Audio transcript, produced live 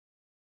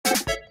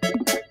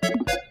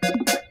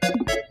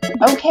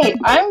Okay,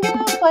 I'm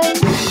gonna play.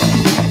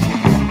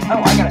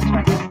 Oh, I gotta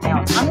turn this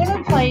down. I'm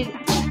gonna play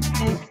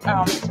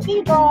this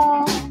speed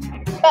draw,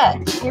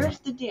 but here's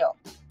the deal.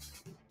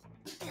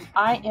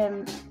 I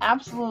am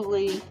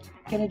absolutely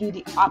gonna do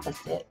the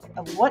opposite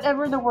of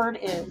whatever the word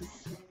is.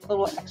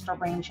 Little extra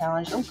brain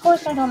challenge. Of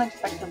course, I don't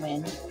expect to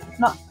win.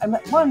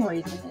 One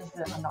reason is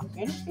that I'm not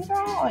great at speed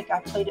draw. Like,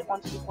 I've played it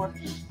once before.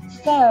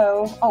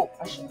 So,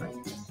 I should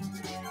read this.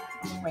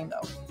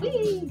 Rainbow.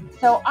 Whee!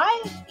 So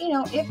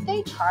if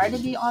they try to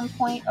be on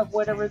point of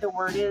whatever the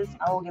word is,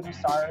 I will give them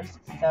stars.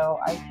 So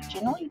I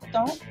generally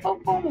don't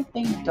vote for them if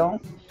they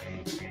don't.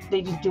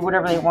 They just do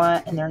whatever they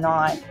want and they're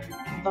not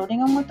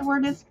voting on what the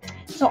word is.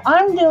 So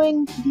I'm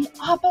doing the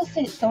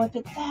opposite. So if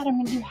it's sad, I'm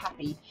going to do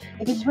happy.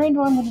 If it's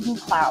rainbow, I'm going to do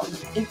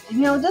clouds. If,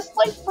 just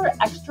like for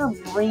extra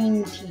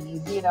brain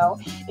tease,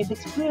 If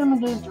it's food, I'm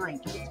going to do a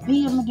drink. If it's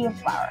bee, I'm going to do a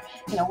flower.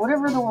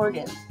 Whatever the word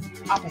is.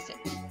 Opposite.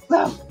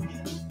 So,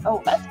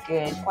 that's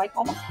good. Like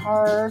all the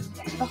hearts,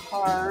 extra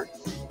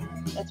hearts.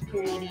 That's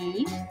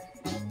pretty.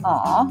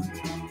 Aw.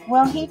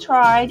 Well, he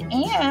tried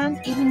and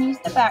even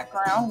used the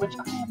background, which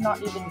I have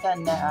not even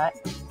done that.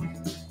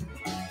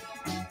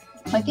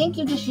 I think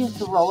you just use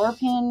the roller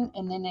pin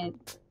and then it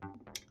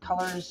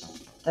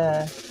colors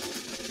the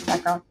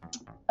background.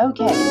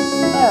 Okay,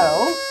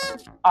 so,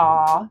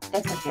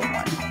 that's a good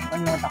one.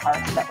 One with the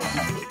hearts, that was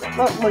my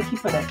favorite. Look, he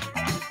put a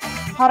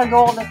pot of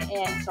gold at the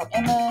end. So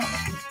Emma,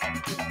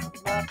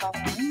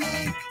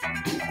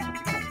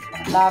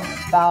 La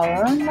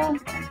Ballerina.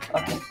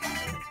 Okay.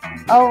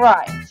 All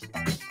right.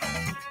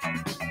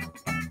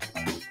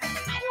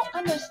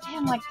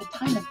 Understand like the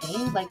time of day,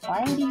 like why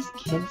are these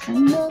kids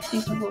in this?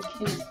 These are little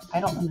kids. I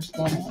don't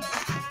understand it.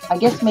 I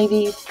guess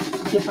maybe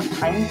different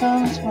time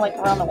zones from like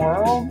around the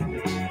world.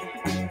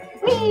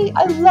 Whee!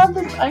 I love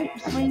this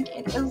ice rink.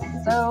 It is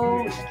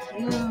so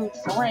cute.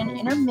 So we're in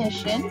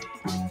intermission.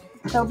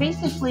 So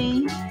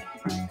basically,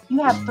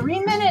 you have 3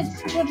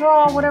 minutes to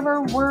draw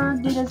whatever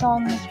word it is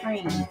on the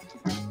screen.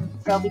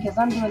 So because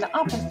I'm doing the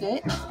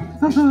opposite.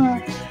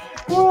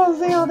 We'll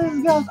see how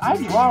this goes. I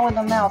draw with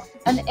a mouse.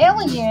 An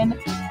alien.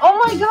 Oh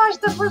my gosh,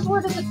 the first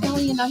word is an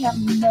alien. I have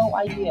no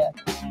idea.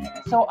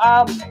 So,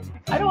 I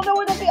don't know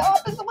what is the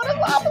opposite. What is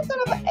the opposite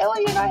of an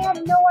alien? I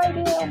have no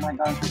idea. Oh my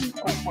gosh.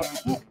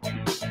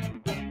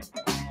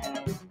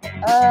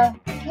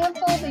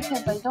 Cancel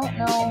because I don't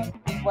know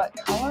what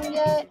color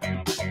yet.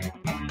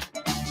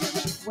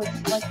 With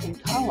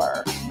selected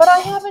color. But I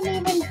haven't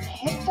even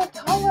picked a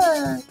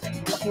color.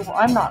 Okay, well,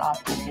 I'm not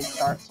off to a good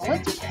start. So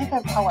let's pick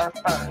a color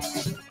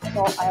first.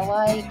 So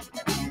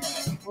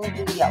we'll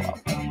do yellow.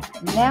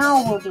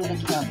 Now we'll do the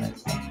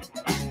canvas.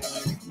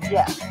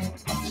 Yes.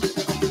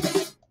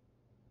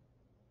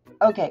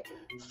 Okay,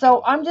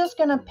 so I'm just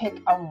going to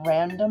pick a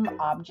random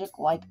object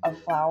like a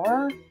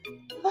flower.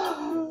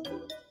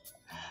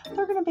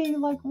 They're going to be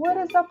like, what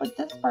is up with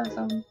this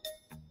person?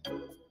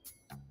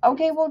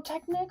 Okay, well,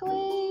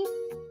 technically,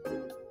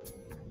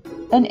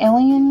 an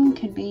alien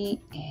could be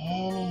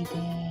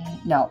anything.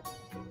 No,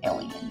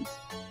 aliens.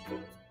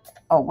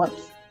 Oh,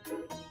 whoops.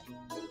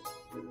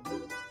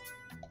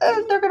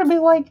 They're going to be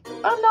like,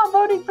 I'm not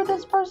voting for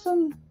this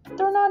person.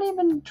 They're not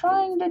even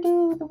trying to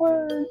do the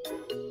word.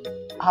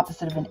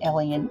 Opposite of an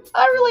alien.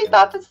 I really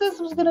thought that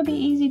this was going to be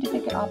easy to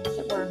pick an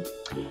opposite word.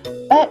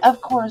 But, of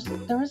course,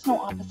 there is no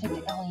opposite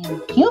to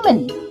alien.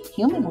 Human.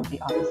 Human would be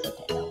opposite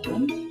to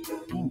alien.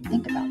 Didn't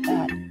think about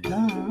that.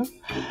 Duh.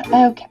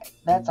 Okay,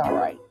 that's all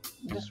right.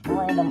 Just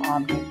random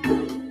object.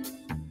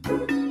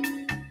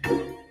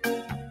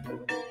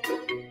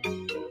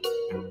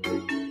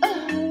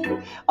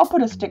 I'll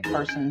put a stick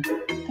person.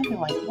 They'll be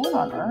like, what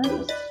on earth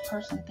is this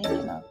person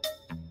thinking of?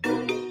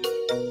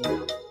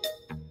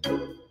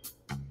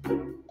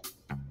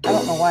 I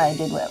don't know why I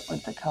did that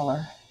with the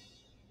color.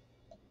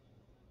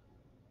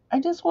 I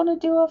just want to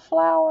do a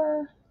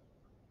flower.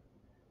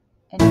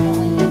 An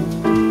alien.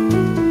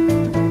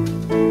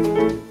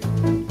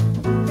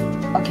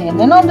 Okay, and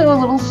then I'll do a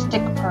little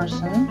stick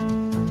person.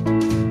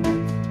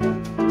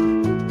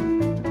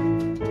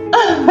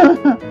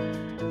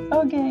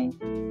 Okay.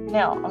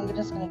 Now, I'm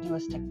just going to do a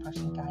stick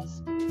person,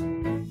 guys.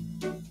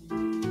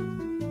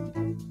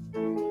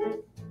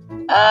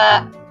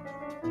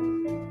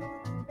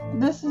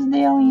 This is the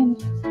alien.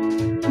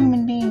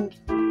 Human being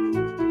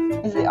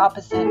is the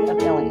opposite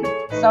of alien.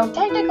 So,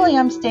 technically,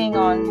 I'm staying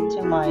on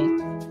to my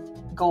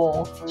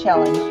goal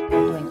challenge. I'm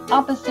doing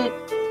opposite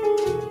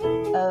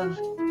of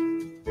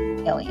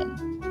alien.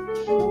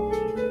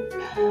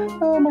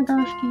 Oh my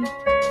gosh,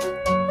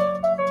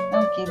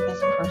 I'll give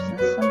this person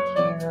some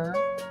hair.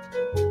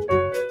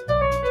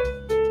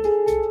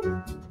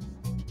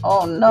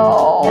 Oh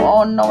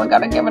no, I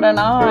gotta give it an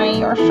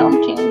eye or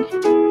something.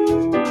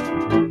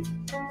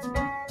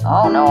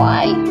 Oh no,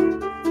 eye.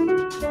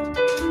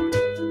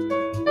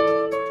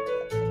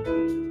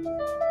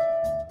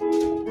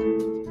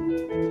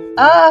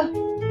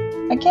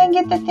 I can't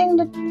get the thing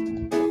to...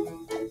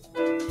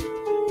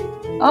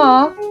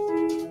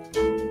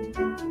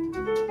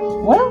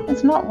 Well,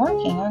 it's not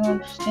working, I don't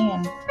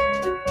understand.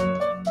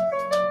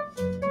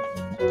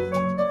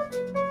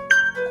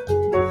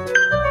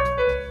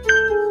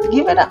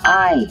 Give it an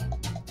eye.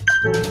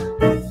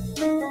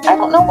 I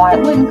don't know why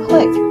it wouldn't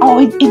click. Oh,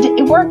 it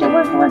worked.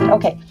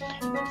 Okay.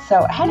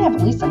 So I had to have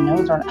at least a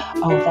nose or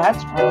oh,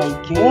 that's really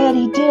good.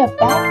 He did a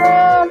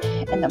background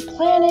and the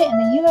planet and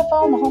the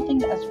UFO and the whole thing.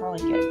 That's really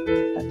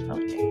good. That's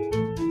really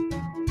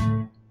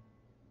good.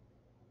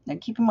 Now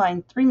keep in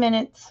mind, 3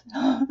 minutes.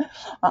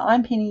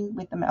 I'm painting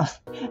with the mouse.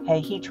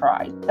 Hey, he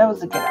tried. That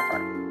was a good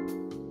effort.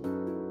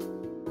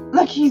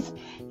 Look, he's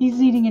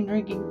eating and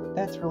drinking.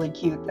 That's really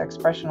cute. The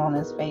expression on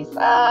his face.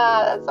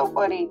 Ah, that's so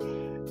funny.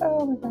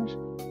 Oh my gosh.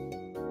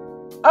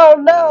 Oh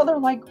no, they're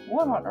like,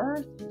 what on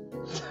earth?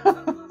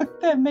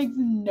 That makes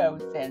no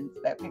sense.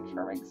 That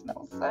picture makes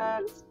no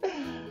sense.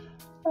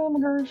 Oh my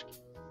gosh.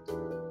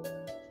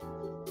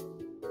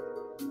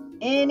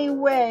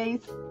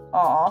 Anyways,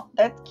 aw,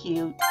 that's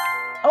cute.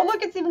 Oh,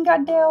 look, it's even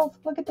got nails.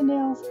 Look at the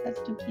nails.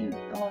 That's too cute.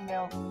 The long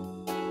nails.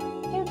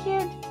 Too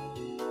cute.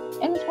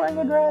 And it's wearing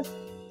a dress.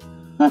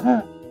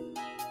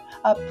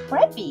 A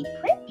preppy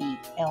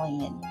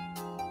alien.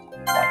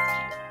 That's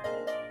cute.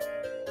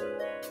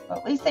 Well,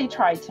 at least they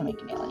tried to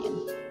make an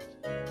alien.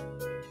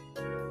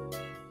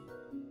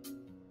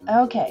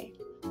 Okay,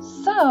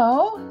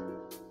 so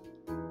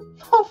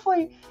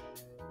hopefully,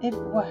 if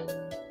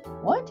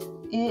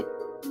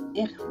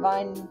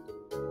mein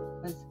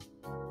was,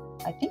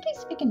 I think he's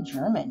speaking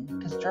German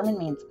because German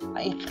means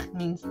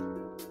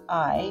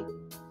I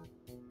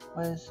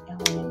was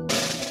alien. I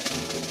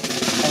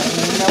don't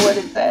even know what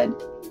it said.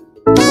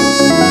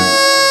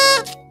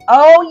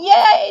 Oh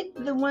yay!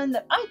 The one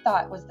that I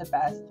thought was the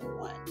best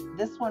one.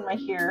 This one right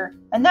here,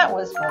 and that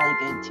was really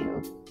good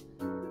too.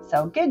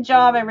 So good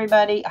job,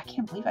 everybody. I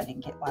can't believe I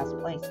didn't get last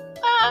place.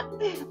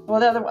 Well,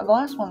 the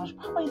last one was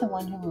probably the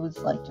one who was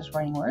like just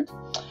writing words.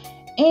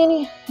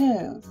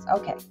 Anywho's,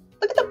 okay.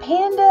 Look at the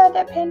panda.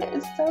 That panda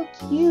is so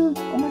cute.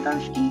 Oh my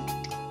gosh,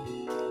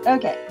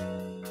 okay.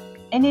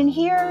 And in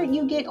here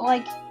you get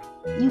like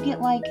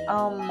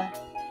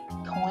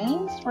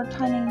coins for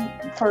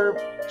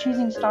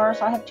choosing stars.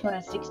 So I have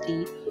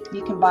 260.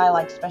 You can buy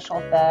like special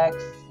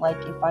effects. Like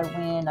if I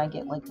win, I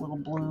get like little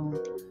blue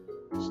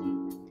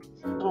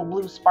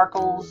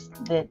sparkles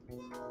that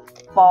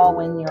fall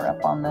when you're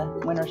up on the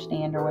winter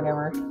stand or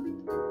whatever.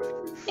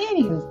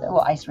 Anywho, the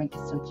little ice rink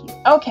is so cute.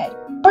 Okay,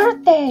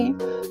 birthday.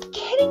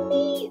 Kidding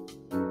me?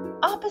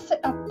 Opposite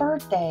of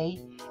birthday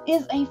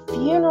is a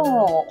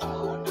funeral.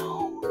 Oh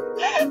no,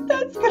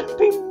 that's gonna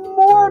be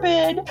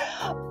morbid.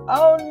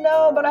 Oh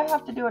no, but I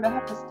have to do it. I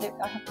have to stay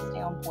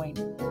on point.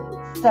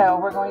 So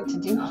we're going to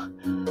do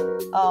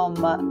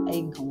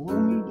a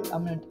gloomy.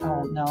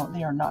 Oh no,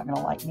 they are not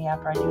gonna like me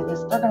after I do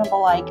this. They're gonna be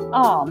like,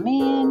 oh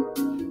man.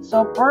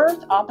 So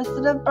birth,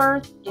 opposite of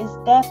birth is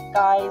death,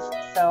 guys.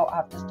 So I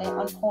have to stay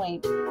on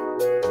point.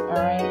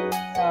 Alright,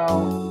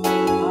 so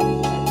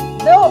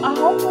they'll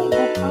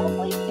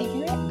probably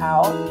figure it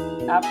out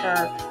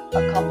after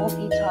a couple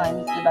few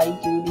times that I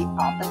do the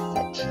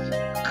opposite.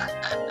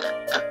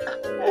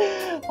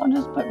 I'll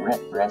just put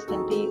rest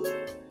in peace.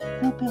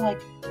 They'll be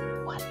like,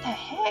 what the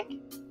heck?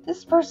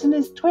 This person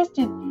is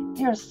twisted.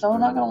 They're so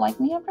not gonna like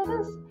me after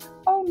this.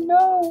 Oh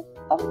no.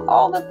 Of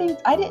all the things,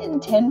 I didn't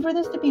intend for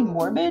this to be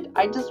morbid.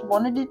 I just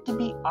wanted it to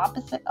be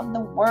opposite of the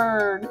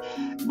word.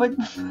 But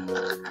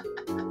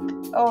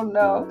oh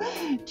no.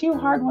 2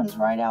 hard ones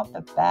right out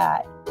the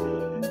bat.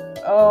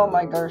 Oh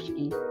my gosh.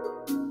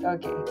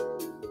 Okay.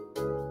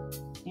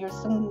 Here's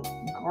some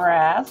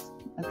grass.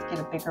 Let's get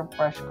a bigger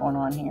brush going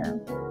on here.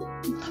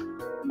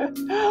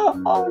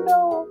 Oh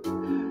no.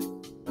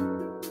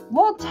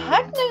 Well,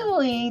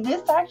 technically,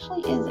 this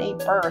actually is a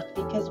birth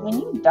because when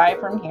you die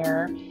from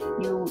here,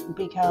 you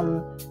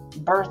become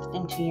birthed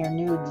into your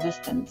new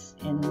existence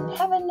in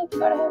heaven if you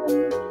go to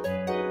heaven.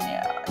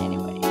 Yeah,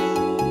 anyways.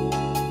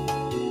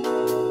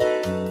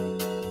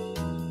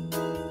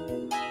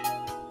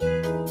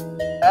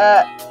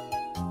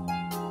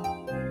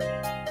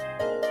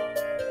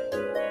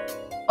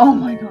 Oh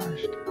my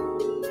gosh.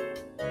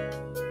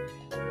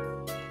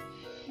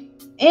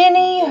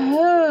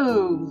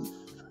 Anywho's.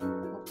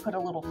 Put a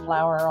little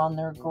flower on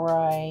their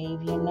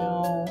grave, you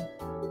know.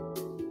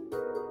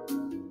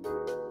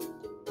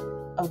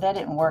 Oh, that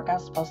didn't work. I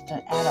was supposed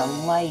to add a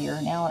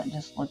layer. Now it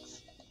just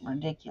looks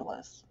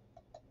ridiculous.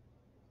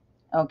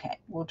 Okay,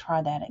 we'll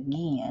try that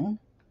again.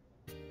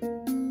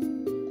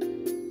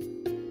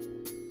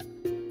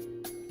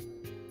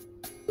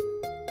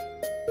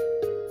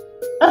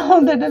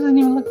 Oh, that doesn't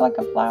even look like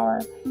a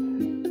flower.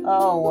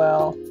 Oh,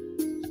 well.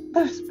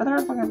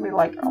 They're going to be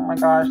like, oh my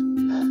gosh.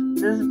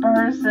 This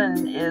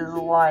person is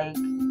like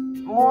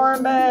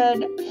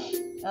morbid.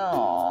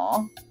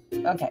 Oh,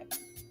 okay.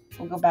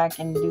 We'll go back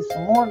and do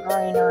some more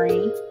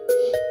greenery.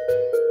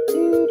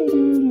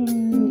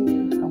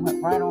 I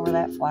went right over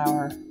that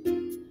flower.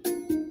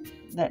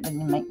 That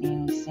didn't make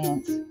any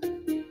sense.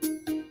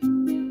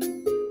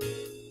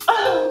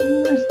 Oh,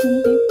 they're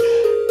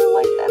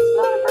like, that's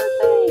not a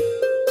birthday.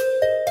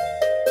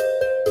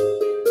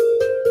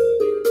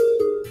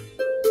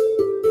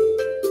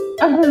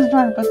 I was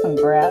trying to put some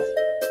grass.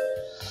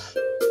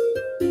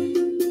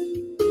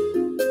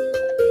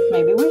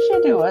 Maybe we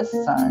should do a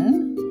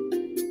sun.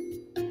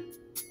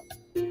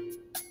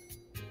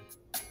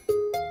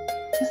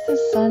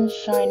 sun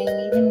shining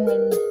even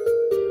when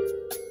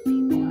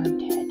people are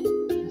dead.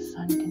 The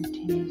sun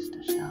continues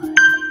to shine.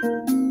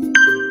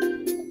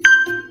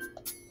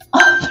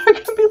 Oh, they're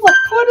gonna be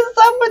like, what is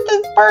up with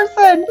this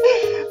person?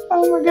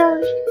 Oh my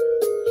gosh.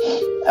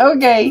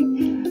 Okay,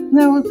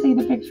 now let's see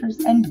the pictures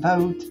and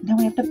vote. Now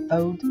we have to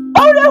vote.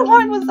 Oh no,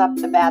 mine was up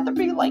the bat. They're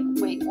being like,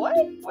 wait, what?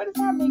 What is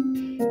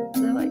happening?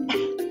 They're like,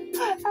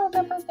 how was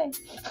that birthday?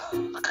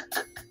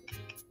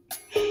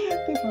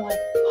 People are like,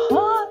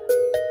 huh?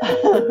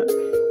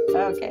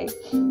 Okay.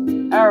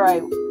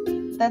 Alright.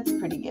 That's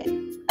pretty good.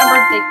 A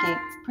birthday cake.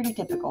 Pretty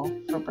typical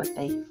for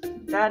birthday.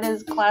 That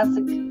is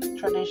classic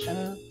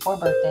tradition for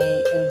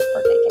birthday is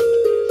birthday cake.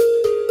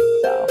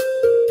 So,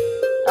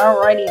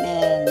 alrighty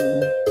then.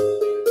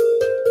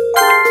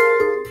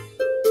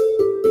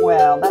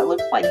 Well, that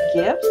looks like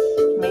gifts.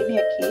 Maybe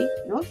a cake.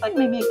 It looks like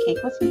maybe a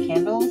cake with some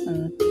candles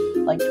and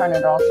like trying to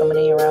draw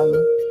somebody around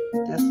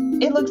this.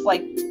 It looks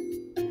like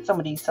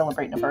somebody's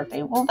celebrating a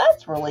birthday. Well,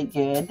 that's really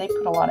good. They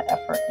put a lot of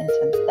effort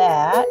into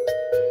that.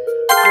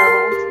 A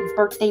little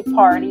birthday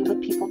party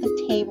with people at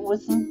the table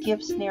with some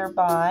gifts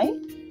nearby.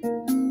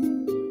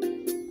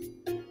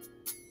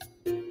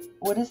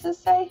 What does this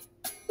say?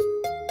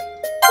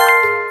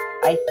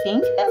 I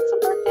think that's a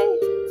birthday.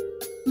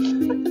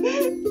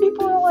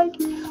 People are like,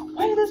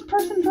 why is this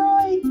person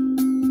drawing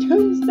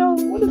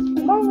tombstone? What is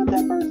wrong with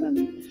that person?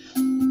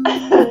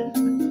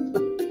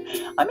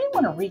 I may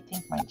want to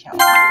rethink my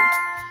challenges.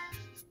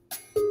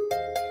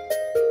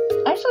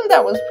 Actually,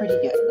 that was pretty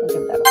good. I'll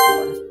give that a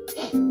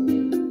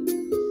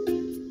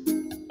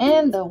 4.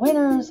 And the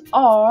winners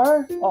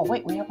are... Oh,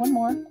 wait, we have one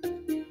more.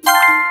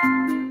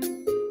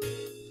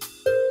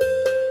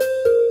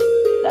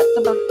 That's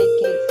the birthday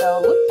cake, so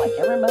it looks like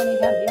everybody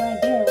had their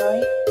idea,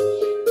 right?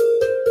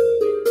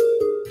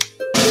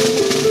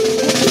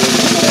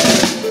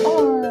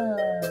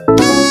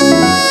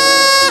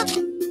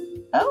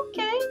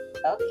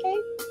 Okay.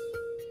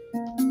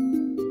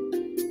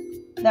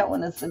 That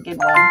one is a good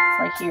one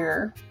right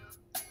here.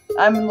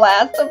 I'm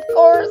last, of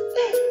course.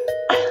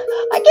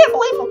 I can't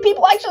believe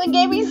people actually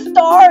gave me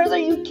stars. Are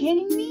you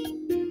kidding me?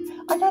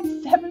 I got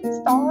 7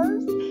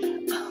 stars.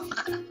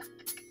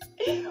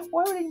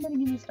 Why would anybody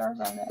give me stars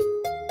on that?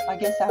 I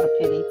guess out of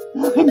pity.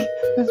 Like,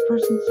 this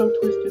person's so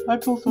twisted. I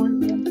feel sorry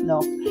for them.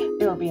 No,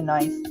 they were being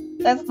nice.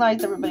 That's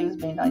nice. Everybody was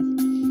being nice.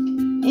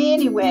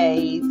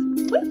 Anyways.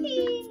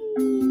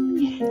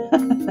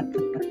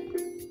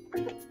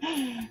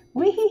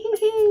 Whee!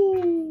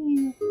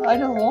 Whee! I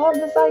just love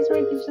this ice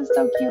rink. It's just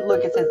so cute.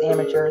 Look, it says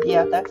amateur.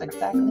 Yeah, that's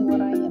exactly what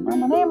I am.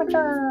 I'm an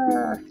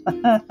amateur.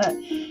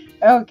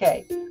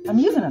 Okay. I'm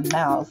using a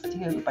mouse,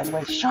 too, by the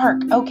way.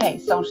 Shark. Okay,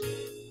 so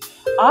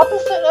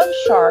opposite of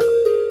shark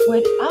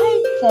would,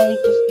 I'd say,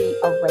 just be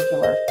a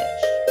regular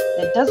fish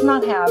that does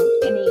not have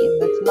any,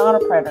 that's not a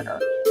predator.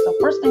 So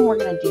first thing we're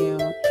going to do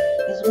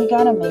is we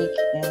got to make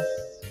this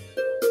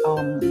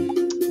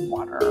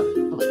water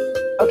blue.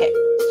 Okay,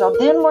 so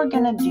then we're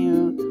going to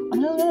do, I'm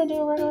just going to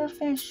do a regular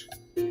fish.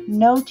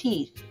 No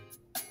teeth.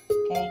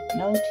 Okay,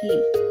 no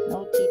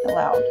teeth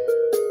allowed.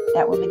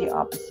 That would be the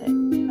opposite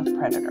of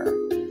predator.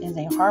 It is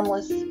a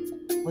harmless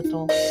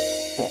little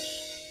fish.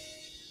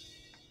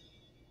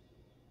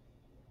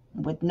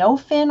 With no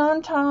fin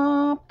on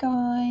top,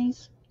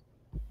 guys.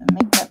 And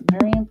make that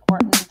very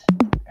important.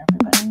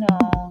 Everybody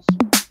knows.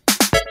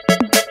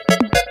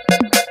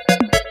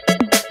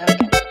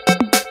 Okay.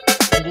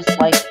 And just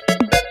like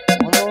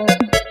a little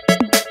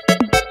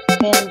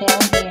fin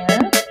down here.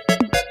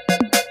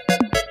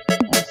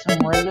 And some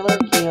regular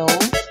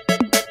gills.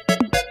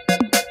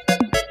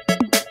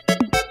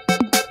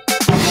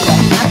 And then a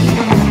happy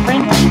little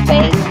friendly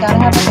face. Gotta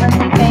have a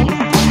friendly face.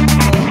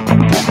 Okay,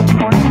 that's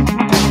important.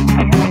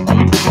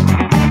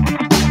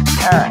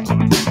 Alright.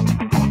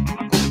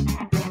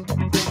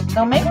 So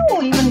maybe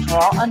we'll even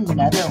draw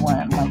another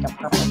one, like a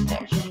purple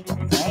fish,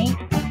 right?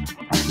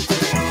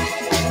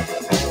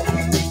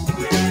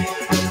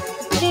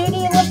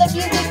 Doo-doo, love the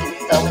music,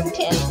 it's so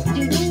intense.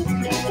 Doo-doo,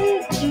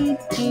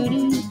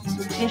 doo-doo.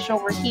 Fish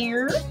over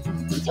here.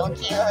 So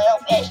cute, little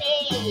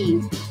fishy.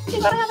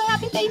 You're gonna have a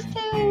happy face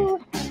too.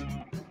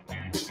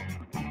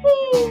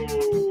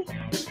 Whee!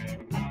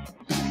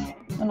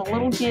 And a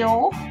little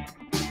gill.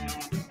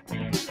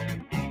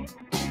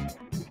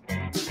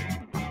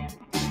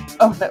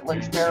 Oh, that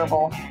looks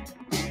terrible.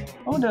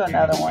 We'll do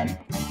another one.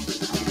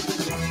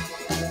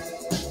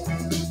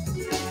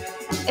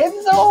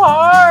 It's so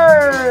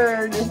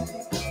hard!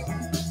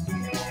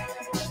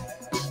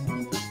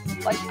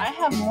 Like, I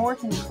have more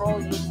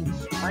control using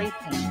spray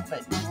paint,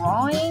 but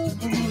drawing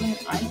is even,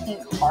 I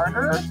think,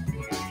 harder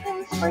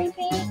than spray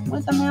paint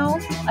with a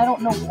mouse. I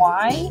don't know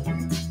why,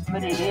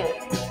 but it is.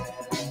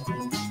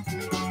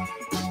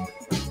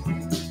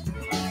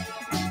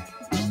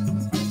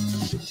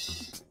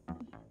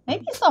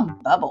 Maybe some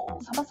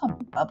bubbles. How about some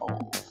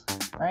bubbles?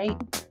 Right?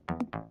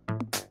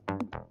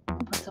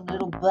 Put some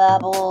little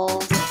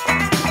bubbles.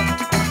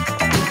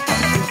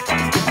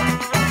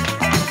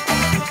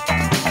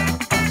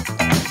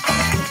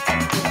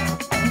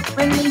 And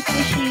friendly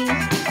fishies.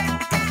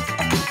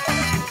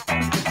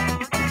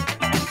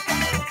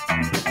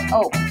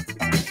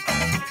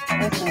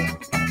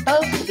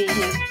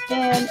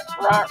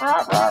 Rawr,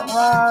 rawr, rawr,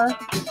 rawr.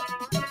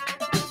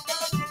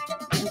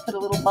 And put a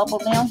little bubble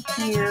down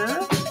here.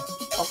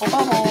 Bubble,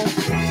 bubble.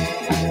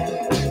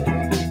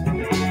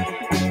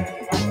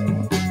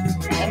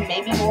 And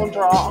maybe we'll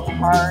draw a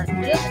heart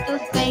just to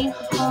say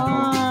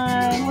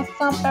hi.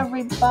 What's up,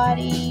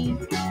 everybody?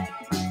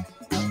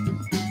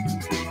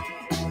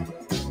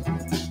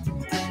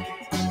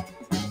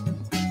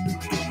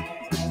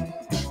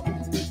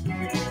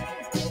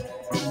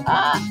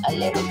 A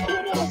little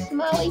cute little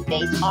smiley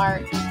face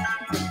heart.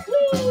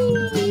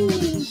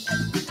 Whee!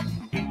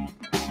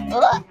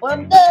 Oh,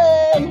 we're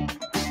done.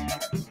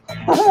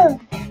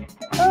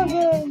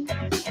 Okay.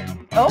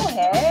 Oh,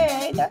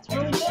 hey, that's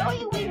really good. Oh,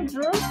 you even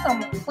drew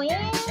some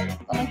plants,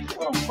 some cute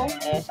little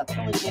goldfish. That's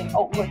really good.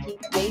 Oh, look, he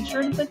made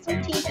sure to put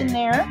some teeth in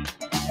there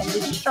and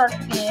did a shark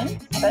fin.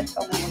 So that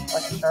totally looks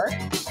like a shark.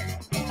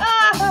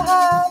 Ah, ha,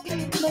 ha.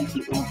 No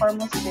cute little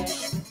harmless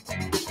fish.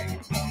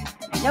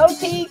 No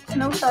teeth,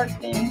 no shark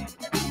fin.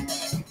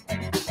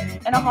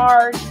 And a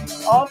heart,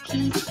 all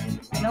peace,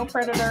 no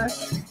predator.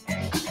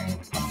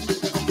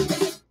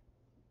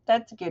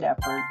 That's a good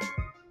effort.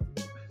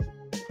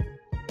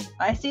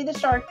 I see the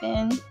shark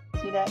fin.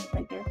 See that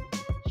right there?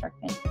 Shark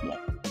fin. Yeah.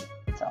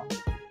 So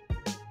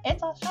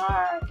it's a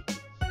shark.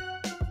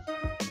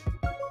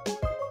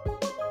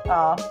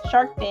 Oh,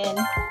 shark fin.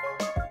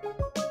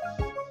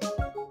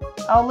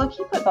 Oh, look,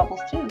 he put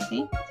bubbles too.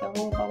 See? See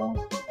little bubbles?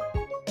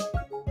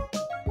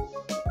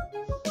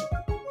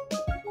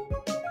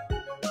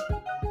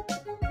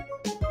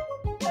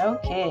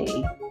 Okay.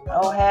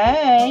 Oh,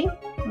 hey.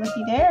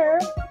 Looky there.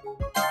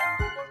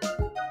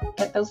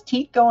 Got those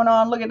teeth going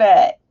on. Look at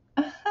that.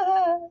 And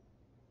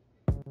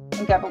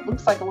got what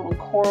looks like a little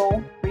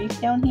coral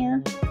reef down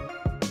here.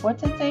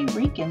 What's it say?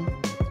 Rican.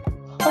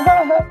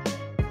 Well,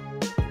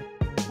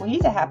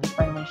 he's a happy,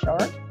 friendly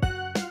shark.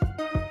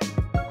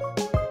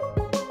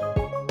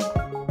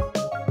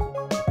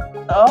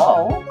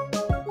 Oh.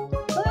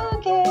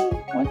 Okay.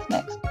 What's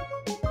next?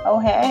 Oh,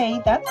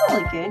 hey. That's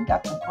really good.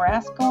 Got some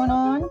grass going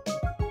on.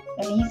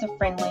 And he's a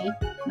friendly,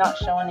 not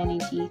showing any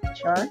teeth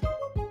shark.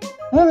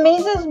 It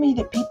amazes me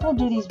that people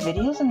do these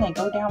videos and they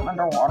go down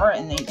underwater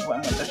and they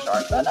swim with the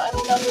sharks. And I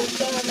don't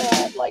understand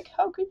that. Like,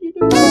 how could you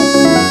do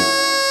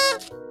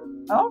that?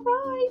 All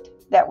right.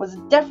 That was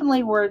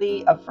definitely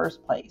worthy of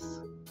first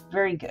place.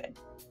 Very good.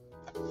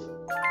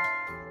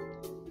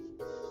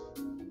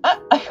 I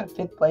got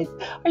 5th place.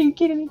 Are you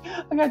kidding me?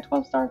 I got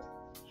 12 stars.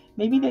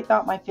 Maybe they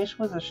thought my fish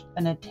was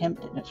an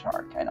attempt at a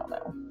shark. I don't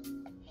know.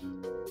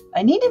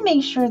 I need to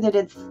make sure that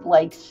it's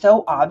like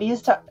so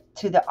obvious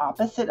to the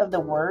opposite of the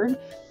word.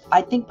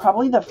 I think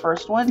probably the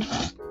first one,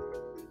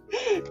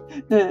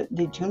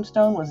 the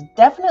tombstone, was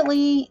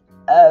definitely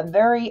a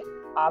very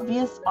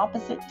obvious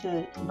opposite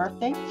to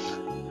birthday.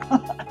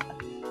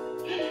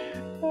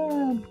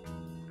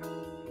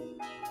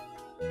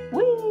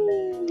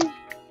 Whee!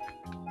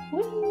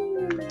 Whee!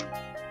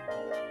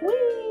 Whee!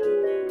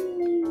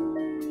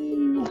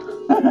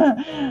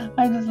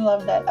 I just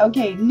love that.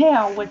 Okay,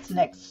 now what's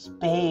next?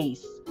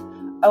 Space.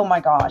 Oh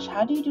my gosh,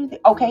 how do you do the...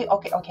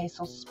 Okay,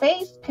 so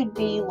space could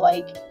be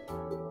like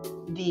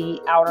the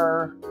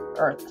outer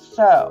Earth.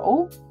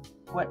 So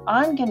what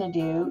I'm going to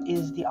do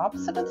is the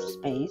opposite of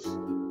space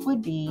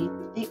would be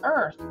the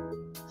Earth.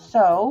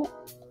 So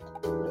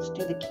let's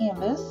do the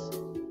canvas.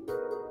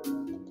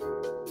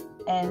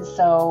 And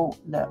so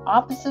the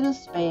opposite of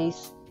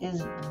space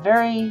is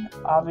very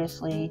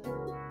obviously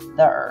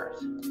the Earth,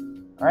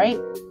 right?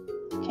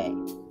 Okay.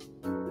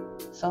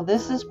 So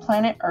this is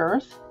planet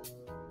Earth.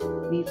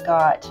 We've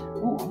got, I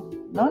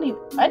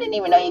didn't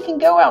even know you can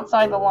go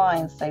outside the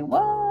lines. Say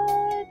what?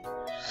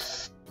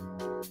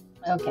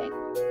 Okay.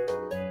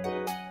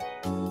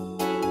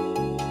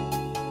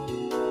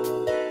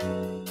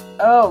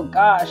 Oh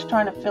gosh,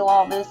 trying to fill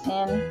all this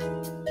in.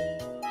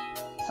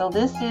 So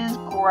this is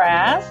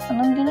grass, and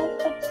I'm gonna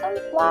put some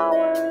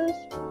flowers.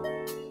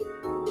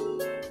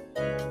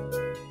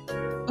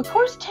 Of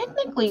course,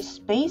 technically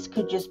space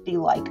could just be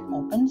like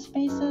open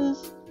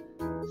spaces.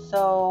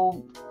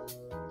 So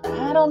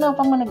I don't know if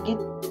I'm going to get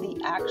the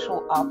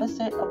actual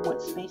opposite of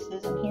what space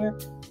is in here.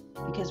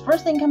 Because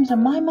first thing comes to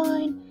my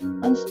mind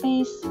on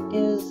space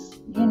is,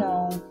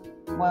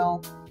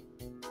 well,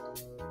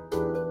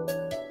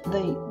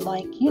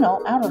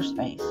 outer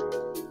space.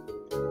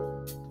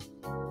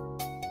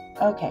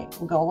 Okay,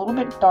 we'll go a little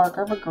bit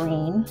darker of a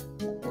green.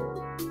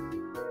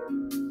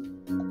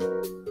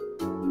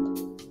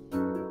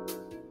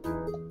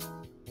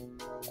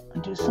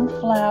 Do some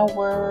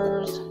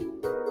flowers.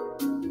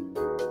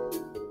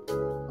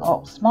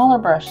 Oh, smaller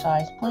brush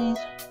size, please.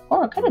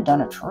 Or I could have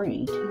done a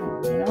tree,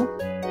 too,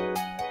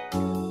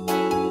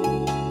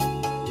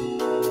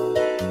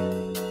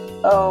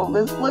 Oh,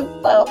 this looks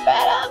so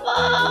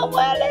beautiful.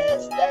 What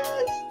is this?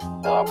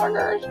 Oh my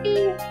gosh.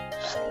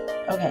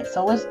 Okay,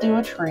 so let's do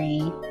a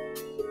tree.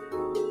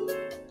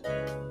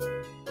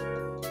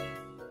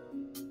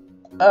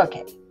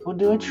 Okay, we'll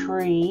do a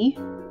tree.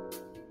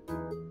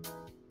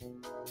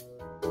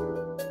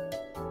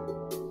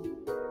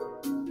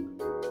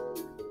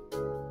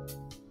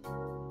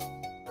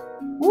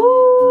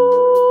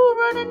 Woo!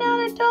 Running out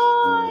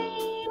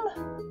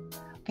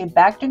Okay,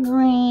 back to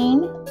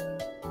green.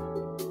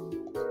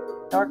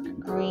 Dark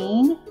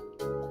green.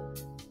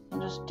 We'll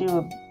just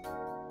do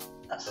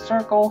a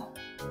circle.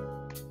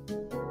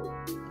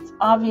 It's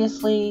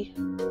obviously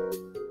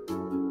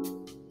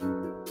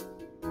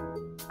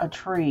a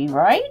tree,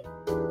 right?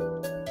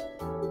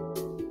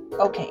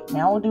 Okay,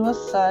 now we'll do a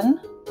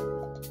sun.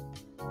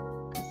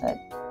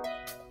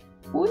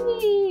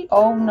 Whee!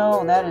 Oh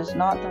no, that is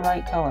not the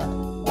right color.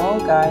 Whoa,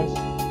 guys.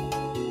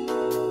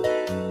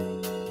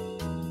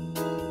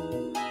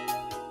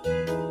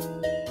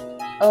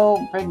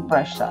 Oh, big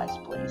brush size,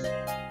 please.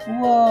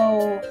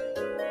 Whoa.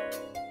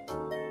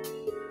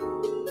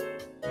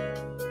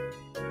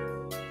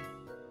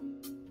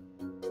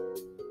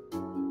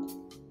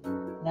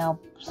 Now,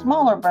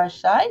 smaller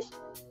brush size.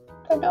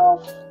 Cut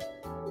off.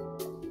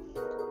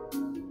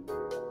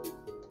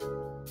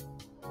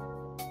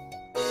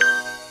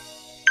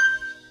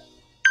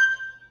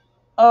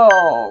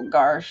 Oh,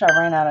 gosh, I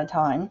ran out of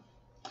time.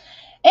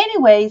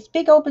 Anyways,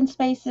 big open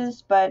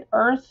spaces, but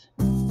Earth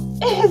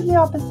is the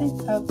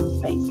opposite of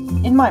space,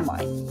 in my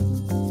mind.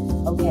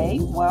 Okay,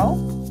 well,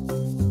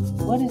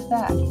 what is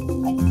that?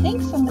 I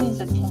think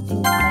somebody's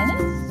attempting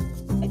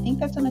planets. I think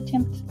that's an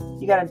attempt.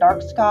 You got a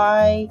dark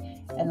sky,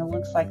 and it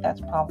looks like that's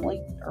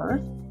probably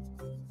Earth.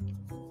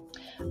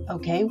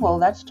 Okay, well,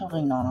 that's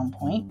totally not on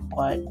point,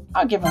 but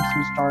I'll give them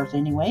some stars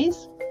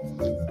anyways.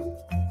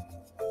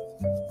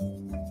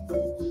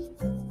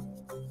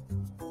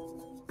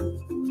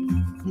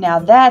 Now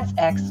that's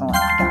excellent,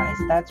 guys.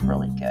 That's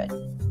really good.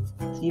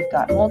 So you've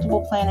got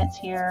multiple planets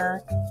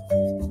here.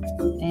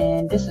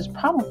 And this is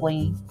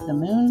probably the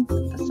moon,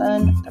 the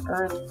sun, the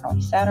earth,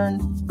 probably Saturn.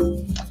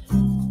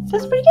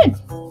 That's pretty good.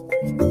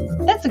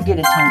 That's a good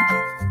attempt.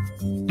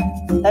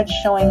 That's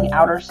showing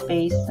outer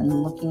space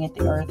and looking at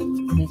the earth.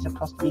 These are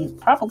supposed to be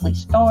probably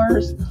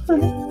stars.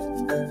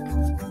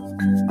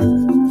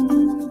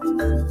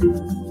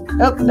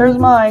 Oh, there's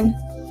mine.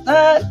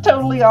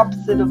 Totally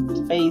opposite of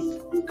space.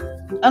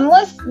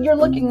 Unless you're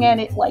looking at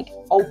it like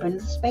open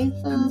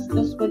spaces,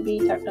 this would be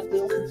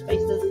technically open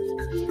spaces.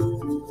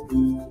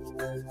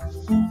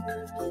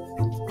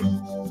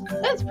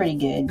 That's pretty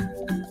good.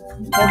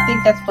 I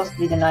think that's supposed to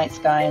be the night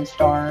sky and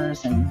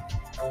stars and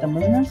the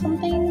moon or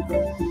something.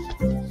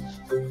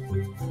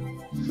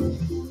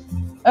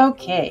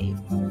 Okay.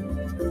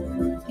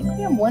 I think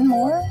we have one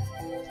more.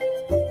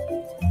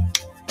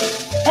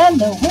 And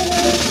the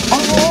winners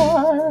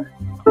are...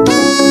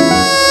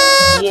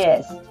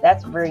 Yes,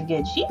 that's very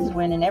good. She's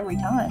winning every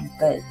time,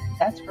 but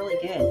that's really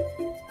good.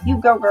 You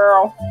go,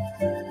 girl.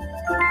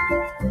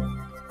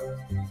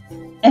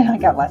 And I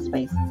got last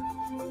space.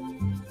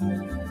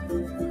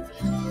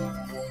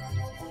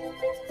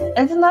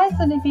 It's nice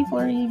that the people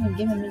are even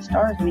giving me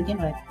stars to begin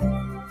with.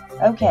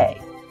 Okay,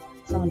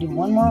 so I'm going to do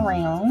one more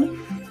round.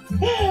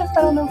 I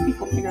don't know if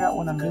people figured out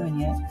what I'm doing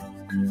yet.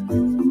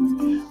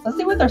 Let's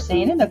see what they're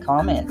saying in the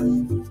comments.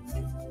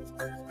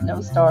 No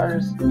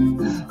stars.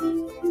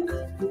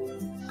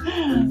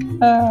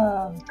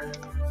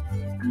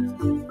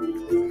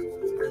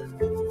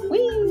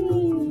 Whee!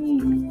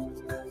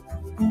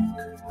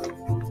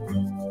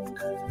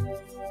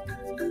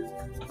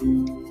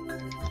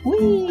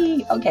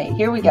 Whee! Okay,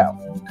 here we go.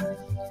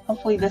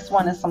 Hopefully this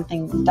one is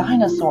something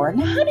dinosaur.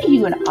 Now, how do you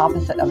do an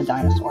opposite of a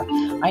dinosaur?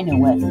 I know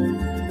what.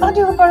 I'll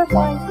do a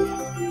butterfly.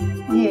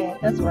 Yeah,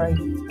 that's right.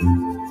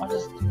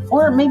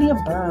 Or maybe a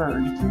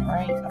bird,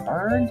 right? A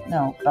bird?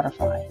 No,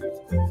 butterfly.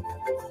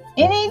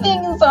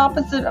 Anything is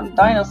opposite of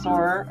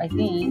dinosaur, I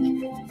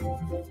think.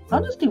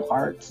 I'll just do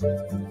hearts.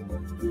 Of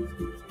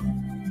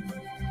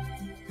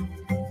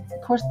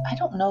course, I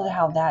don't know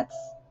how that's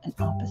an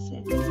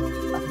opposite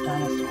of a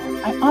dinosaur.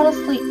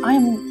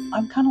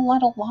 I'm kind of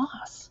at a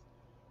loss.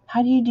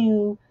 How do you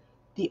do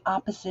the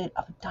opposite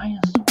of a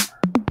dinosaur?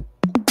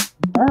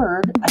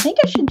 Bird. I think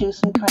I should do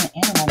some kind of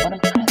animal, but I'm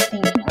trying to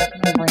think right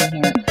in my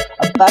brain here.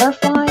 A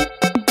butterfly?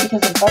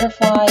 Because a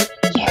butterfly,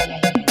 yeah,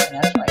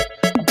 that's right.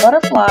 A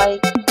butterfly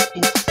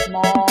is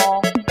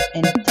small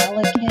and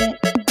delicate,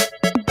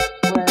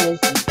 whereas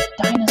a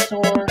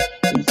dinosaur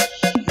is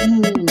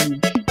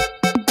huge.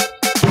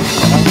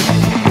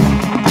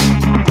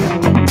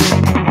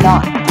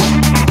 Not.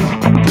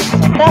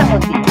 So that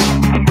would be okay.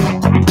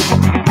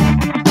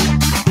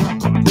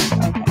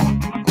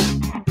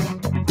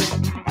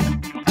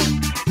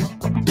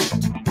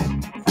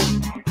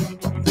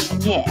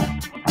 Yeah.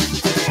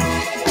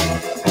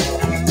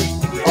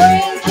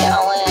 Brain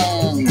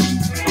challenge.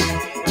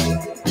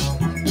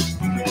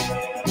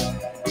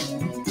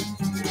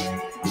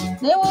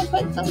 Then we'll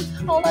put some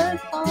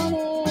colors on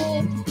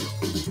it.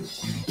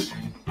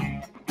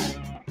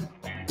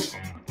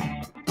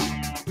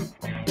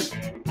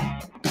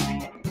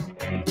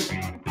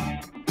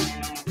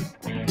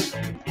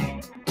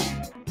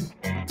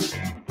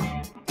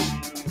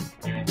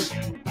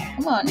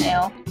 Come on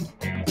now.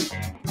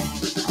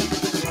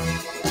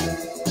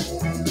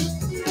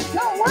 It's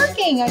not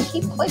working. I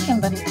keep clicking,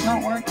 but it's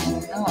not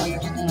working. I don't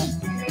understand.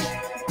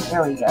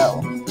 There we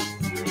go.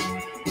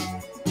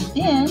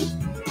 Then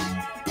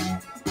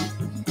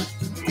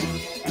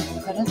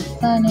put a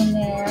sun in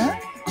there.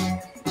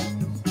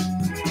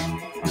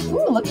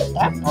 Ooh, look at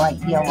that bright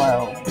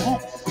yellow.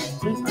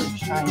 That's super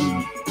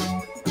shiny.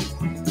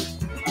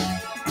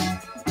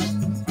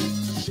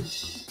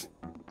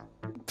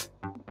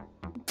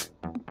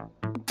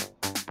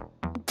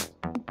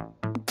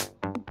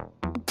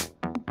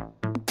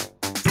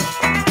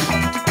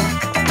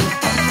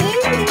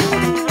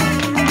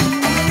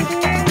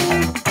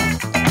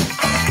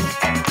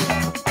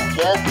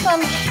 Just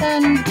some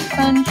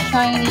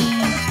sunshiny,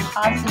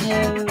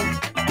 positive,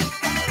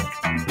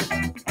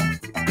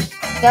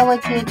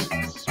 delicate,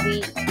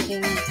 sweet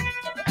things.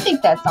 I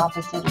think that's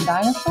opposite of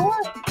dinosaur.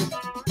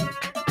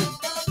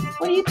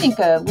 What do you think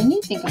of when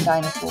you think of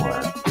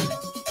dinosaur?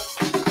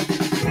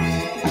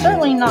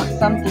 Certainly not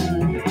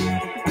something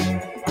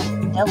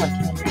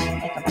delicate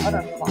like a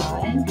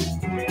butterfly.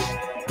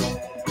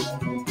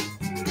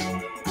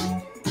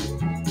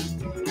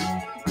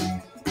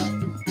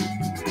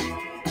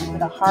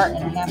 With a heart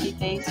and a happy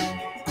face.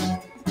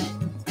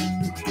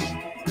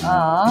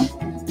 Aww.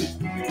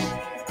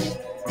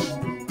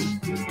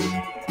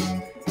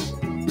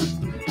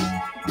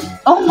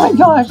 Oh my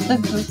gosh,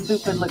 that's a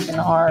stupid looking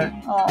heart.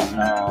 Oh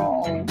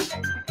no.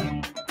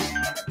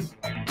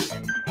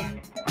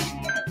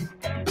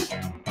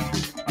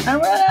 I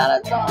ran out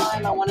of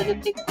time. I wanted to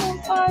fix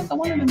those eyes. I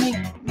wanted to make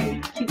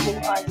cute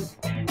little eyes.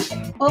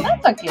 Well,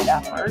 that's a good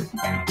effort.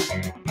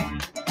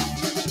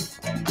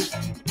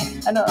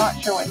 I'm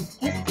not sure what this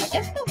is. I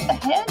guess that's the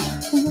head.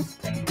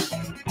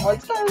 Well,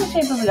 it's kind of the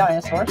shape of a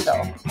dinosaur, so.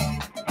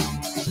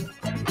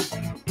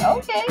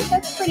 Okay,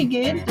 that's pretty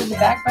good. There's the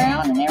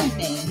background and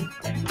everything.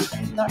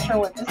 Not sure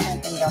what this whole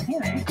thing down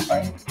here is,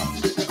 but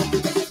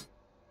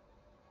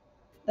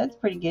that's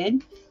pretty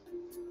good.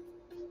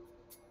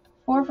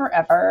 For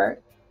forever.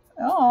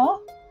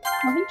 Oh,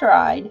 well, he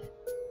tried.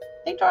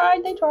 They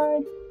tried.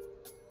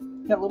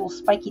 Got little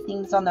spiky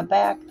things on the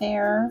back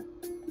there.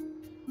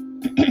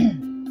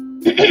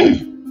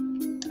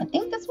 I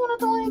think that's one of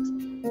the legs.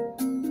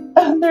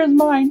 There's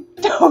mine.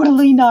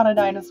 Totally not a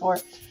dinosaur.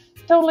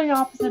 Totally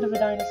opposite of a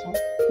dinosaur.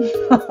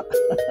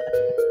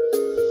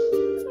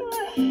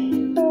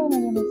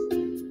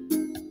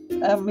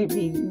 Oh my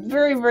goodness. It'd be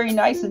very, very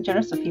nice and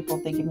generous of people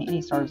if they give me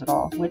any stars at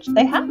all, which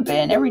they have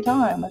been every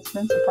time. It's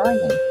been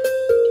surprising.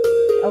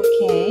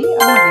 Okay,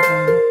 I'll give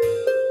him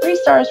 3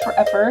 stars for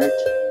effort.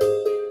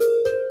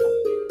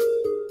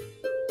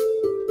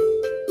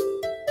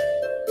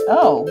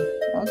 Oh,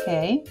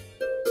 okay.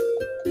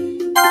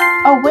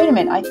 Oh, wait a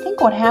minute. I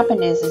think what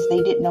happened is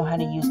they didn't know how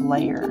to use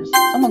layers.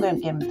 Some of them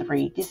give them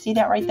 3. Do you see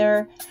that right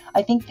there?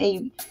 I think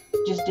they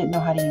just didn't know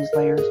how to use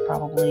layers,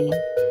 probably.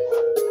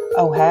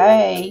 Oh,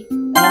 hey.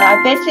 And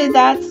I bet you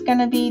that's going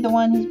to be the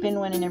one who's been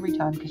winning every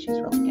time because she's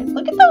really good.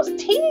 Look at those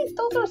teeth.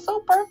 Those are so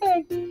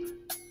perfect.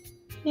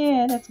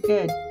 Yeah, that's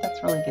good.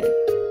 That's really good.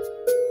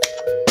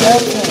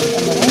 Okay,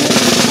 and the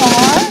winner's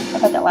car. I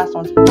bet that last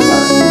one's first.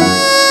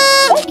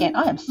 Second.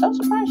 I am so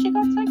surprised she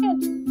got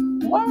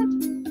second. What?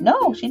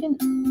 No, she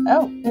didn't.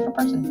 Oh, different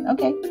person.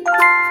 Okay.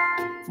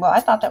 Well, I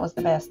thought that was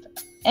the best.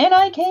 And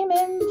I came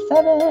in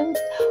 7th.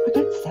 I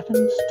got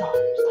 7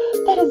 stars.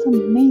 That is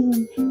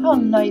amazing. How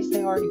nice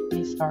they are to give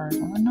me stars.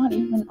 And we're not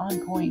even on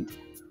point.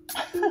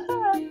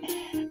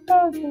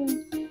 Okay.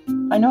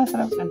 I know I said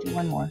I was going to do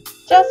one more.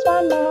 Just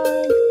one more.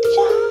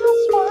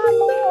 Just one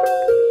more.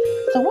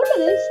 So what are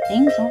these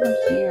things over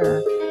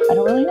here? I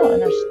really don't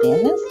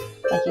understand this.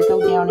 Like you go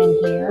down in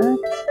here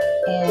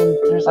and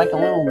there's like a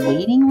little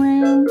waiting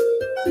room.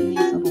 And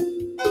these little...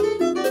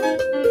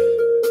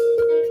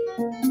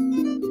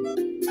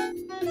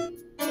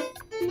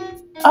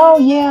 Oh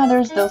yeah,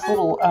 there's those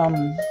little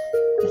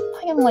it's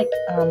kind of like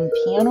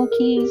piano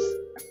keys.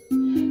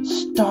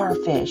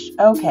 Starfish.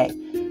 Okay.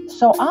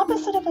 So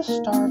opposite of a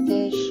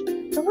starfish,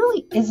 there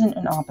really isn't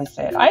an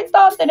opposite. I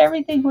thought that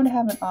everything would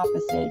have an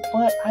opposite,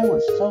 but I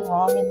was so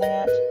wrong in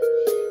that.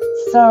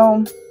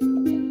 So,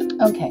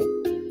 okay.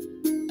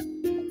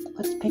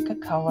 Let's pick a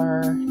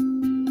color.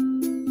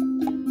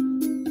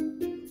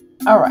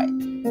 Alright.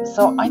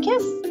 So I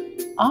guess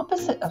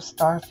opposite of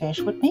starfish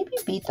would maybe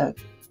be the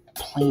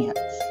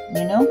plants,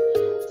 you know?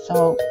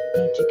 So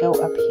we need to go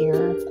up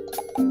here.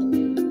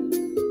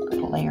 Go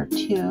to layer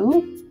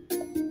 2.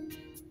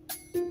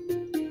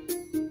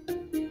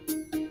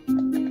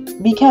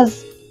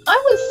 Because I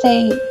would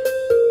say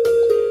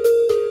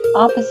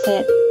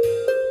opposite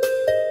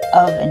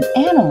of an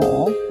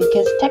animal,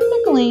 because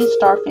technically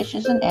starfish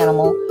is an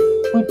animal,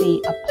 would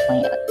be a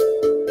plant.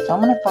 So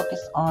I'm going to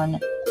focus on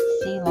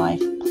sea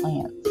life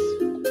plants.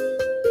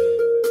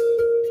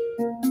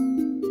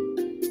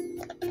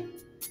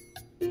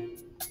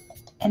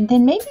 And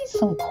then maybe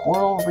some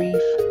coral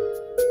reef.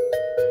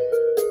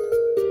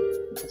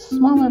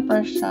 Smaller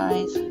brush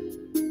size.